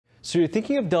So you're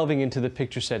thinking of delving into the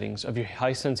picture settings of your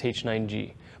Hisense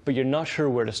H9G, but you're not sure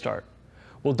where to start.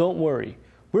 Well, don't worry.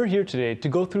 We're here today to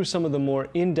go through some of the more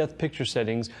in-depth picture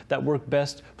settings that work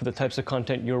best for the types of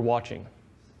content you're watching.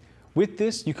 With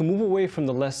this, you can move away from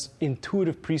the less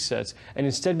intuitive presets and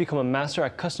instead become a master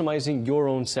at customizing your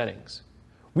own settings.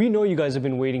 We know you guys have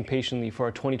been waiting patiently for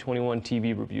our 2021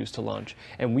 TV reviews to launch,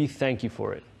 and we thank you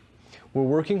for it. We're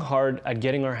working hard at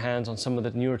getting our hands on some of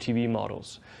the newer TV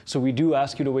models, so we do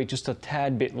ask you to wait just a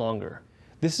tad bit longer.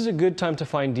 This is a good time to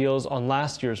find deals on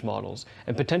last year's models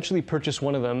and potentially purchase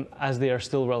one of them as they are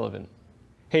still relevant.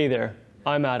 Hey there,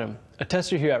 I'm Adam, a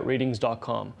tester here at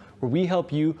ratings.com, where we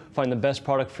help you find the best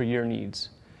product for your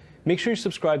needs. Make sure you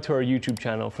subscribe to our YouTube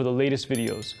channel for the latest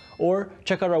videos, or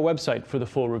check out our website for the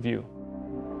full review.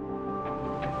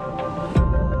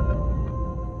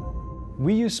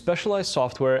 We use specialized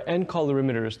software and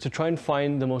colorimeters to try and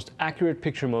find the most accurate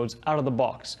picture modes out of the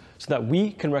box so that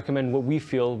we can recommend what we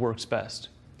feel works best.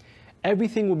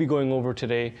 Everything we'll be going over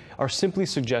today are simply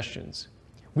suggestions.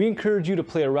 We encourage you to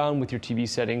play around with your TV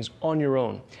settings on your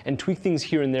own and tweak things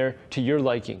here and there to your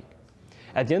liking.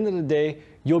 At the end of the day,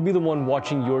 you'll be the one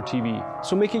watching your TV,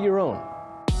 so make it your own.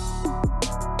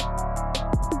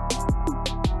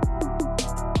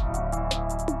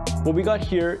 What we got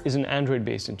here is an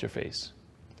Android-based interface.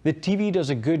 The TV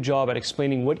does a good job at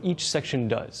explaining what each section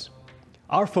does.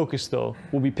 Our focus, though,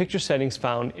 will be picture settings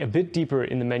found a bit deeper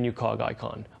in the menu cog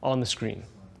icon on the screen.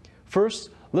 First,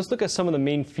 let's look at some of the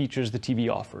main features the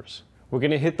TV offers. We're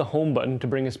going to hit the home button to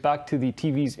bring us back to the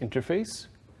TV's interface.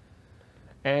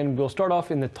 And we'll start off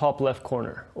in the top left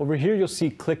corner. Over here, you'll see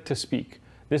click to speak.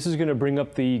 This is going to bring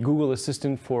up the Google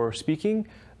Assistant for speaking.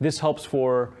 This helps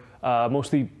for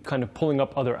mostly kind of pulling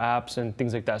up other apps and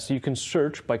things like that. So you can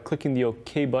search by clicking the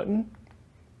OK button.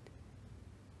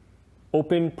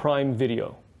 Open Prime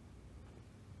Video.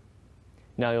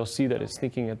 Now you'll see that it's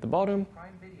thinking at the bottom.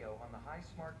 Prime Video on the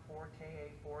HiSmart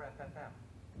 4KA4 FFM.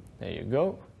 There you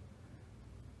go.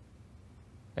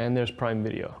 And there's Prime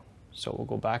Video. So we'll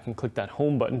go back and click that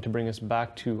home button to bring us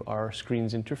back to our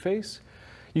screen's interface.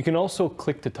 You can also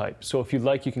click to type. So if you'd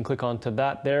like, you can click onto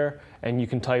that there, and you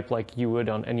can type like you would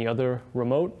on any other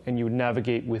remote, and you would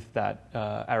navigate with that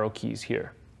arrow keys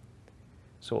here.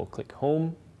 So we'll click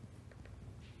home.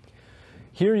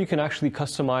 Here you can actually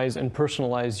customize and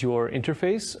personalize your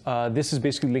interface. This is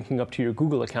basically linking up to your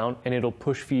Google account, and it'll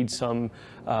push feed some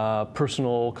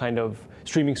personal kind of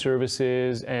streaming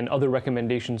services and other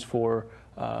recommendations for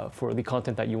the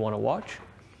content that you want to watch.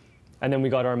 And then we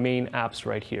got our main apps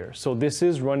right here. So this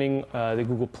is running the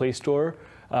Google Play Store,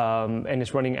 and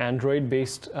it's running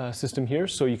Android-based system here.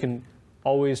 So you can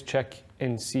always check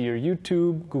and see your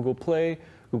YouTube, Google Play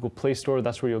Store.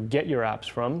 That's where you'll get your apps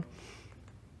from.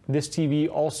 This TV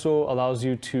also allows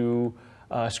you to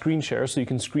screen share. So you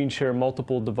can screen share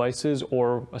multiple devices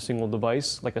or a single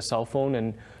device, like a cell phone,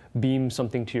 and beam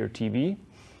something to your TV.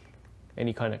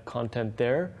 Any kind of content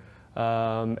there.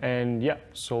 And yeah,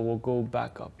 so we'll go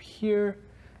back up here.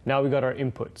 Now we got our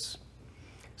inputs.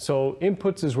 So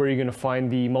inputs is where you're going to find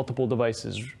the multiple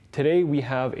devices. Today we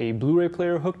have a Blu-ray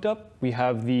player hooked up, we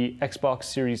have the Xbox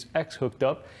Series X hooked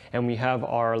up, and we have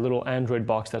our little Android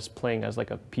box that's playing as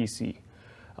like a PC.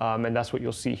 And that's what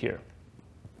you'll see here.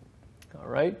 All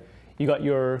right, you got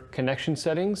your connection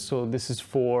settings. So this is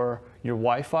for your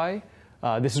Wi-Fi.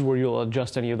 This is where you'll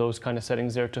adjust any of those kind of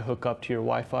settings there to hook up to your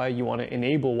Wi-Fi. You want to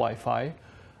enable Wi-Fi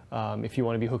if you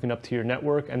want to be hooking up to your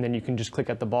network, and then you can just click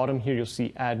at the bottom here. You'll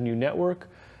see Add New Network,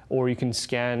 or you can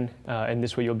scan, and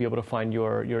this way you'll be able to find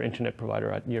your internet provider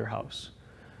at your house.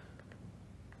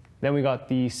 Then we got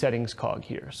the settings cog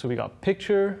here. So we got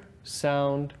picture,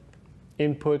 sound,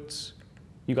 inputs.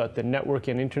 You got the network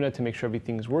and internet to make sure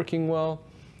everything's working well.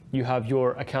 You have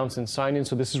your accounts and sign-in.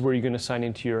 So this is where you're going to sign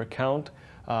into your account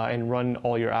and run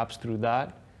all your apps through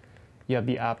that. You have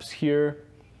the apps here,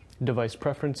 device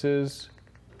preferences,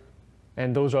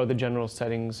 and those are the general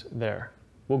settings there.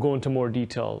 We'll go into more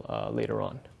detail later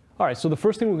on. All right, so the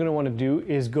first thing we're going to want to do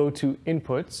is go to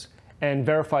inputs and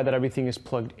verify that everything is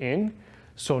plugged in.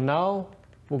 So now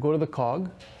we'll go to the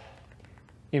cog,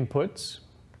 inputs,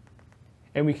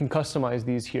 and we can customize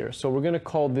these here. So we're going to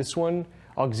call this one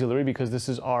auxiliary because this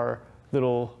is our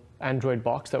little Android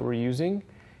box that we're using.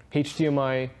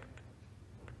 HDMI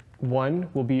 1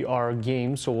 will be our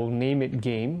game, so we'll name it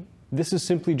game. This is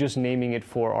simply just naming it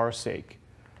for our sake.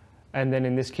 And then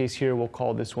in this case here, we'll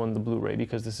call this one the Blu-ray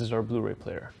because this is our Blu-ray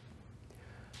player.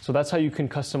 So that's how you can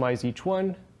customize each one.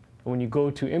 And when you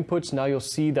go to inputs, now you'll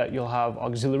see that you'll have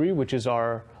auxiliary, which is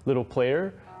our little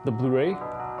player, the Blu-ray,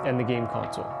 and the game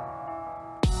console.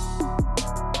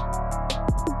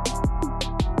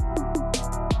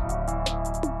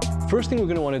 First thing we're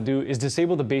going to want to do is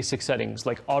disable the basic settings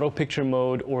like auto picture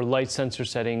mode or light sensor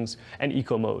settings and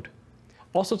eco mode.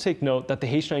 Also take note that the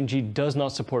H9G does not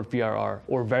support VRR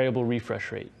or variable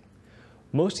refresh rate.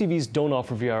 Most TVs don't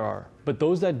offer VRR, but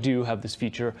those that do have this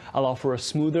feature allow for a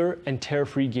smoother and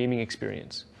tear-free gaming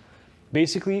experience.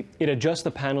 Basically, it adjusts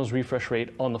the panel's refresh rate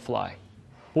on the fly.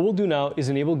 What we'll do now is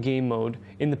enable game mode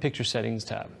in the picture settings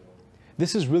tab.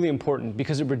 This is really important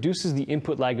because it reduces the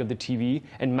input lag of the TV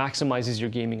and maximizes your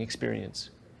gaming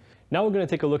experience. Now we're going to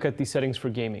take a look at the settings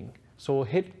for gaming. So we'll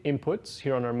hit inputs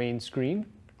here on our main screen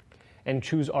and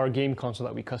choose our game console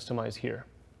that we customize here.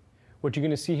 What you're going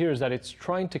to see here is that it's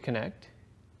trying to connect,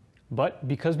 but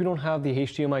because we don't have the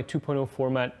HDMI 2.0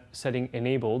 format setting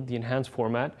enabled, the enhanced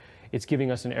format, it's giving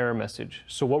us an error message.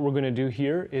 So what we're going to do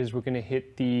here is we're going to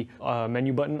hit the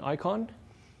menu button icon.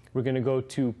 We're going to go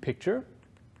to picture,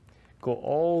 go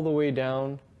all the way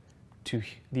down to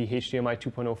the HDMI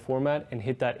 2.0 format and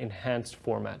hit that enhanced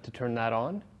format to turn that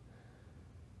on.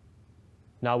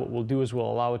 Now what we'll do is we'll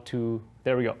allow it to,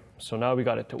 there we go. So now we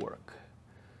got it to work.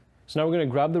 So now we're going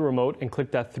to grab the remote and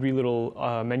click that three little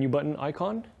menu button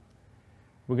icon.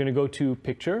 We're going to go to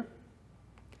picture,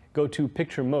 go to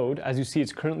picture mode. As you see,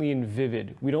 it's currently in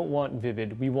vivid. We don't want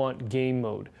vivid, we want game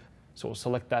mode. So we'll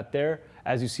select that there.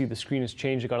 As you see, the screen has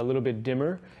changed. It got a little bit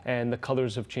dimmer and the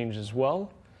colors have changed as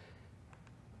well.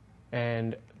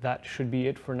 And that should be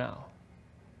it for now.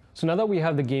 So now that we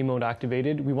have the game mode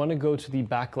activated, we want to go to the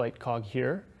backlight cog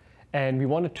here and we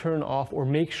want to turn off or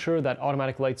make sure that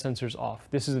automatic light sensor is off.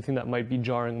 This is the thing that might be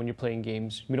jarring when you're playing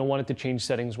games. We don't want it to change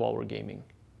settings while we're gaming.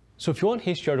 So if you want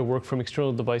HDR to work from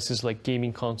external devices like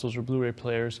gaming consoles or Blu-ray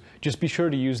players, just be sure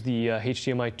to use the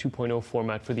HDMI 2.0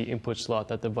 format for the input slot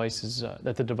that the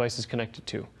device is connected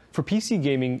to. For PC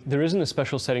gaming, there isn't a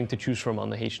special setting to choose from on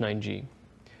the H9G.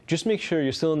 Just make sure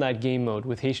you're still in that game mode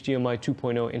with HDMI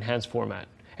 2.0 enhanced format,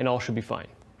 and all should be fine.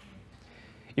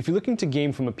 If you're looking to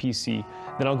game from a PC,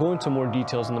 then I'll go into more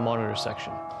details in the monitor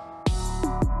section.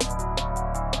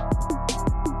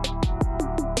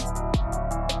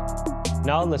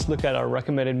 Now let's look at our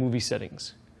recommended movie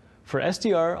settings. For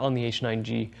SDR on the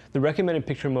H9G, the recommended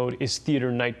picture mode is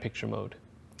theater night picture mode,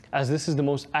 as this is the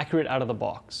most accurate out of the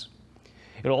box.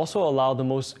 It'll also allow the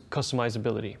most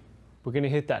customizability. We're going to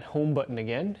hit that home button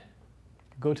again,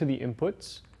 go to the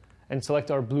inputs, and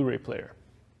select our Blu-ray player.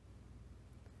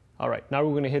 All right, now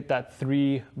we're going to hit that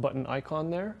 3-button icon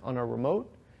there on our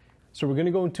remote. So we're going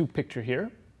to go into picture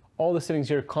here. All the settings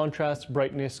here, contrast,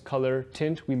 brightness, color,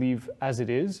 tint, we leave as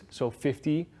it is. So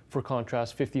 50 for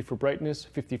contrast, 50 for brightness,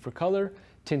 50 for color,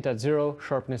 tint at 0,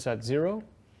 sharpness at 0,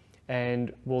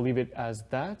 and we'll leave it as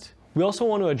that. We also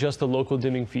want to adjust the local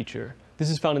dimming feature. This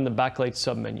is found in the backlight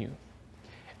submenu.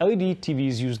 LED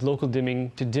TVs use local dimming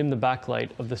to dim the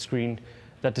backlight of the screen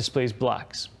that displays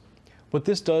blacks. What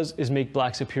this does is make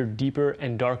blacks appear deeper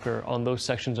and darker on those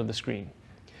sections of the screen.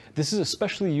 This is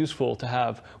especially useful to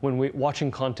have when watching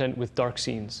content with dark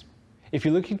scenes. If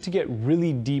you're looking to get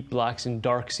really deep blacks in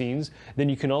dark scenes, then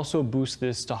you can also boost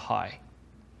this to high.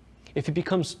 If it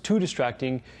becomes too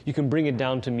distracting, you can bring it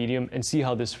down to medium and see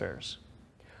how this fares.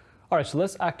 All right, so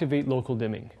let's activate local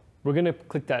dimming. We're going to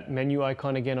click that menu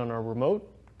icon again on our remote,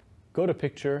 go to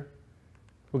picture,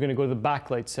 we're going to go to the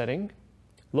backlight setting.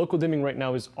 Local dimming right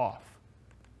now is off.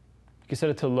 You can set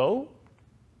it to low,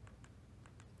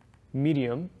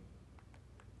 medium,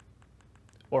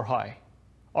 or high.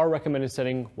 Our recommended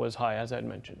setting was high, as I had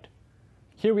mentioned.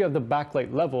 Here we have the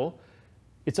backlight level.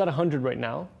 It's at 100 right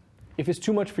now. If it's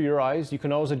too much for your eyes, you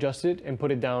can always adjust it and put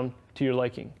it down to your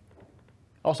liking.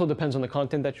 Also depends on the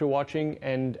content that you're watching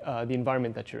and the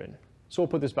environment that you're in. So we'll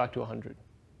put this back to 100.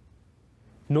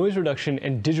 Noise reduction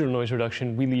and digital noise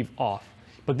reduction we leave off,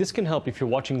 but this can help if you're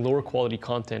watching lower quality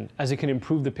content, as it can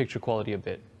improve the picture quality a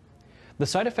bit. The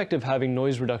side effect of having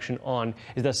noise reduction on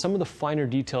is that some of the finer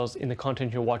details in the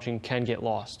content you're watching can get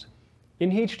lost. In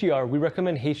HDR, we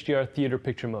recommend HDR Theater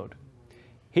Picture Mode.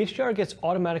 HDR gets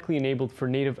automatically enabled for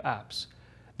native apps.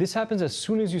 This happens as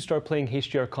soon as you start playing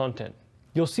HDR content.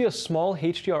 You'll see a small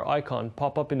HDR icon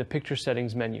pop up in the picture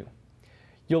settings menu.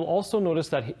 You'll also notice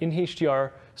that in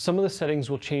HDR, some of the settings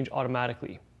will change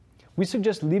automatically. We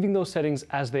suggest leaving those settings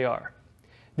as they are.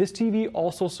 This TV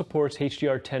also supports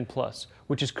HDR10+,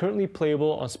 which is currently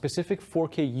playable on specific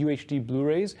 4K UHD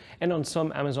Blu-rays and on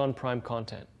some Amazon Prime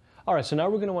content. All right, so now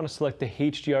we're going to want to select the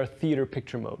HDR Theater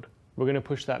Picture Mode. We're going to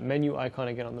push that menu icon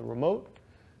again on the remote,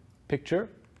 Picture,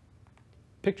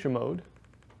 Picture Mode,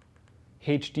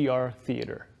 HDR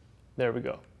Theater. There we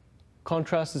go.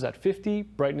 Contrast is at 50,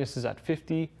 brightness is at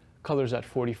 50, colors at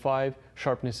 45,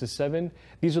 sharpness is 7.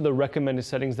 These are the recommended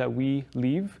settings that we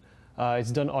leave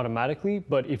It's done automatically,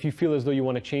 but if you feel as though you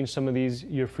want to change some of these,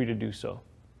 you're free to do so.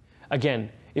 Again,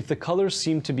 if the colors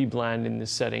seem to be bland in this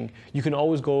setting, you can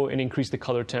always go and increase the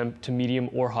color temp to medium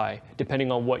or high,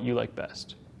 depending on what you like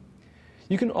best.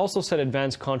 You can also set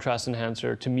advanced contrast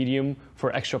enhancer to medium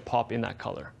for extra pop in that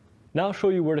color. Now I'll show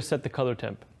you where to set the color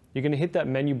temp. You're going to hit that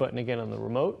menu button again on the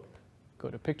remote, go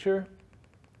to picture,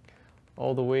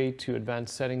 all the way to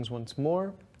advanced settings once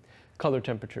more, color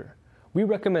temperature. We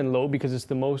recommend low because it's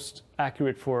the most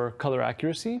accurate for color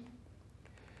accuracy.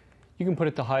 You can put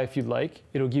it to high if you'd like.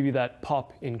 It'll give you that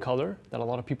pop in color that a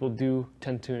lot of people do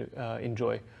tend to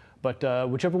enjoy. But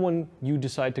whichever one you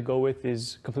decide to go with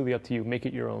is completely up to you. Make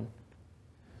it your own.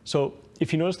 So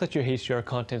if you notice that your HDR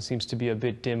content seems to be a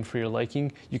bit dim for your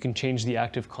liking, you can change the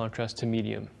active contrast to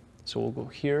medium. So we'll go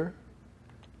here,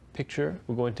 picture,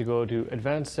 we're going to go to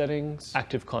advanced settings,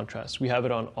 active contrast. We have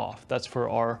it on off. That's for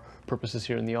our purposes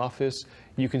here in the office.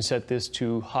 You can set this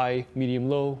to high, medium,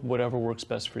 low, whatever works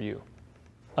best for you.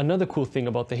 Another cool thing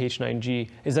about the H9G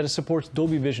is that it supports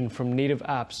Dolby Vision from native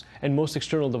apps and most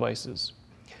external devices.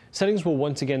 Settings will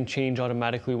once again change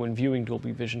automatically when viewing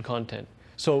Dolby Vision content,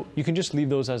 so you can just leave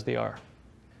those as they are.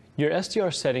 Your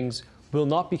SDR settings will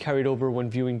not be carried over when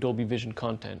viewing Dolby Vision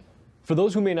content. For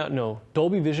those who may not know,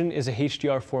 Dolby Vision is a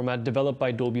HDR format developed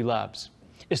by Dolby Labs.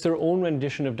 It's their own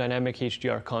rendition of dynamic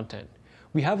HDR content.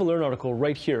 We have a Learn article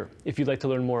right here if you'd like to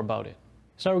learn more about it.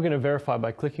 So now we're going to verify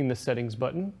by clicking the settings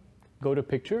button, go to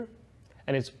picture,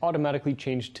 and it's automatically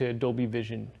changed to Dolby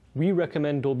Vision. We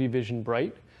recommend Dolby Vision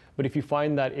Bright, but if you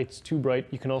find that it's too bright,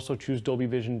 you can also choose Dolby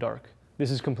Vision Dark.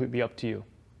 This is completely up to you.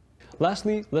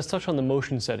 Lastly, let's touch on the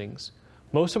motion settings.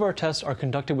 Most of our tests are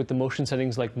conducted with the motion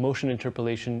settings like motion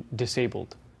interpolation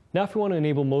disabled. Now if we want to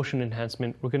enable motion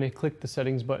enhancement, we're going to click the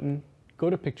settings button, go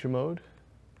to picture mode,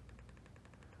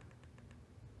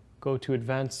 go to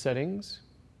advanced settings,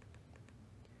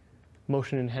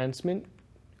 motion enhancement.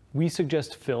 We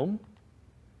suggest film.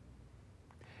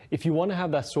 If you want to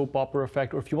have that soap opera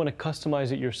effect, or if you want to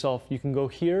customize it yourself, you can go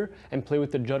here and play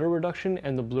with the judder reduction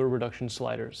and the blur reduction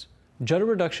sliders. Judder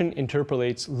reduction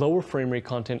interpolates lower frame rate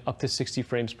content up to 60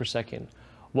 frames per second,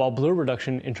 while blur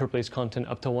reduction interpolates content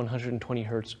up to 120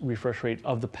 Hz refresh rate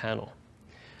of the panel.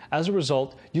 As a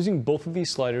result, using both of these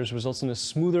sliders results in a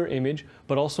smoother image,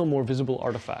 but also more visible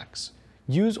artifacts.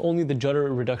 Use only the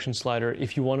judder reduction slider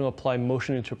if you want to apply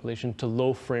motion interpolation to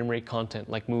low frame rate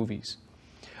content like movies.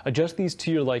 Adjust these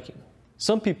to your liking.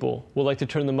 Some people will like to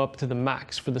turn them up to the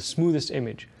max for the smoothest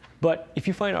image, but if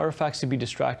you find artifacts to be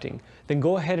distracting, then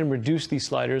go ahead and reduce these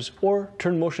sliders or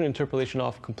turn motion interpolation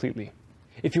off completely.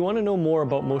 If you want to know more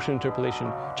about motion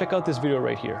interpolation, check out this video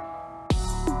right here.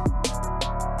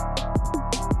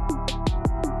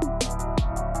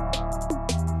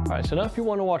 All right, so now if you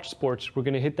want to watch sports, we're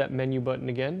going to hit that menu button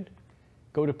again,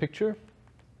 go to picture,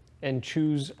 and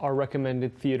choose our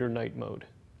recommended theater night mode.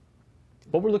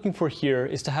 What we're looking for here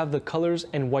is to have the colors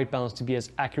and white balance to be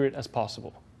as accurate as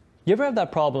possible. You ever have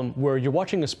that problem where you're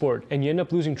watching a sport and you end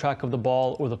up losing track of the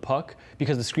ball or the puck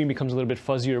because the screen becomes a little bit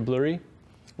fuzzy or blurry?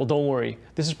 Well, don't worry,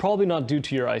 this is probably not due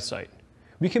to your eyesight.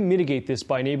 We can mitigate this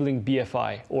by enabling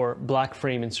BFI, or black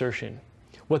frame insertion.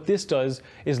 What this does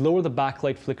is lower the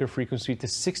backlight flicker frequency to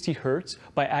 60 Hz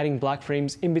by adding black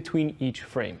frames in between each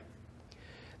frame.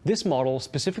 This model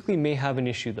specifically may have an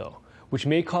issue though, which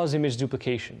may cause image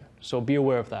duplication, so be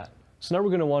aware of that. So now we're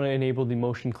going to want to enable the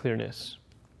motion clearness.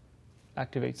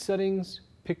 Activate settings,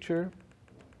 picture.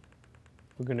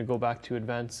 We're going to go back to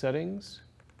advanced settings,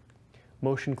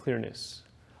 motion clearness.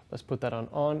 Let's put that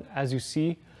on. As you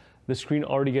see, the screen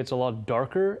already gets a lot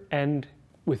darker, and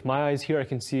with my eyes here, I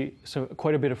can see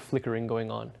quite a bit of flickering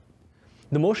going on.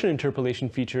 The motion interpolation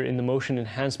feature in the motion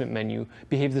enhancement menu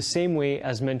behaves the same way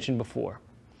as mentioned before.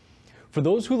 For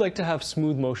those who like to have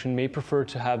smooth motion may prefer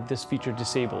to have this feature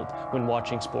disabled when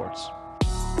watching sports.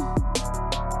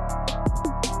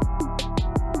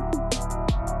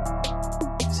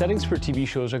 Settings for TV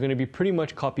shows are going to be pretty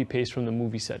much copy-paste from the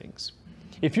movie settings.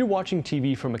 If you're watching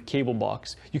TV from a cable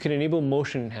box, you can enable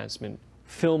motion enhancement,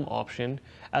 film option,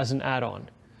 as an add-on.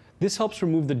 This helps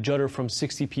remove the judder from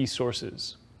 60p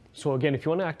sources. So again, if you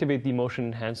want to activate the motion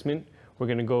enhancement, we're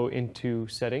going to go into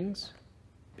settings,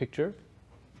 picture,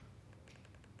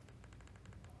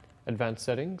 advanced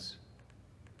settings,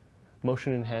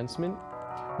 motion enhancement.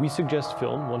 We suggest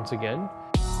film once again.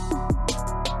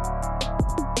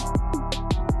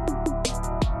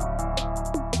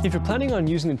 If you're planning on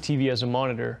using the TV as a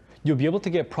monitor, you'll be able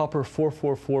to get proper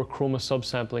 444 chroma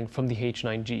subsampling from the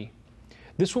H9G.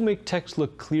 This will make text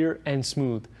look clear and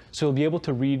smooth, so you'll be able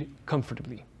to read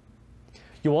comfortably.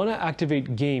 You'll want to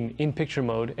activate game in picture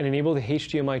mode and enable the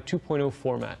HDMI 2.0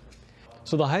 format.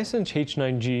 So the Hisense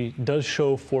H9G does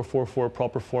show 444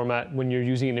 proper format when you're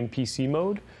using it in PC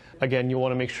mode. Again, you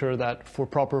want to make sure that for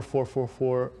proper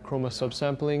 444 chroma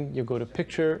subsampling, you go to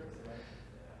Picture,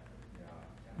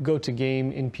 go to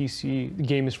Game in PC.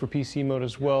 Game is for PC mode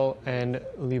as well, and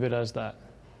leave it as that.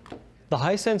 The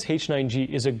Hisense H9G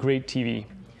is a great TV.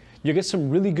 You'll get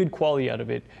some really good quality out of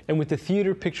it, and with the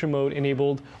theater picture mode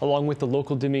enabled, along with the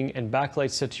local dimming and backlight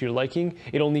set to your liking,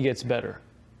 it only gets better.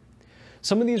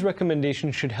 Some of these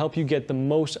recommendations should help you get the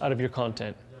most out of your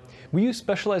content. We use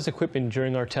specialized equipment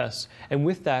during our tests, and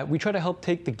with that, we try to help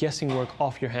take the guessing work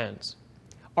off your hands.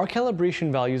 Our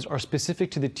calibration values are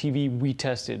specific to the TV we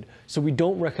tested, so we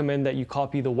don't recommend that you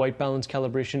copy the white balance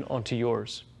calibration onto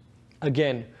yours.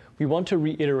 Again, we want to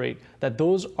reiterate that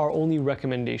those are only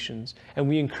recommendations, and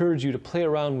we encourage you to play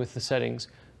around with the settings.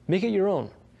 Make it your own.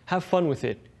 Have fun with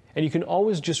it, and you can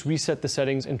always just reset the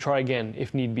settings and try again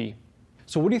if need be.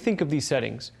 So what do you think of these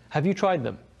settings? Have you tried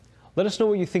them? Let us know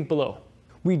what you think below.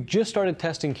 We just started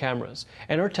testing cameras,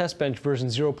 and our test bench version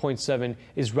 0.7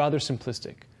 is rather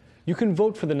simplistic. You can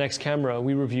vote for the next camera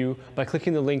we review by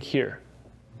clicking the link here.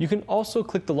 You can also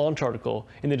click the launch article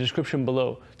in the description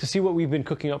below to see what we've been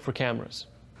cooking up for cameras.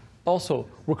 Also,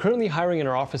 we're currently hiring in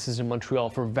our offices in Montreal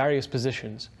for various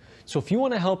positions. So if you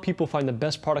want to help people find the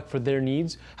best product for their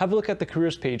needs, have a look at the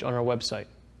careers page on our website.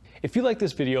 If you like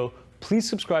this video, please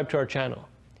subscribe to our channel.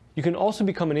 You can also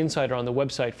become an insider on the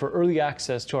website for early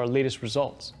access to our latest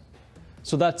results.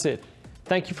 So that's it.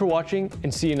 Thank you for watching,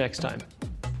 and see you next time.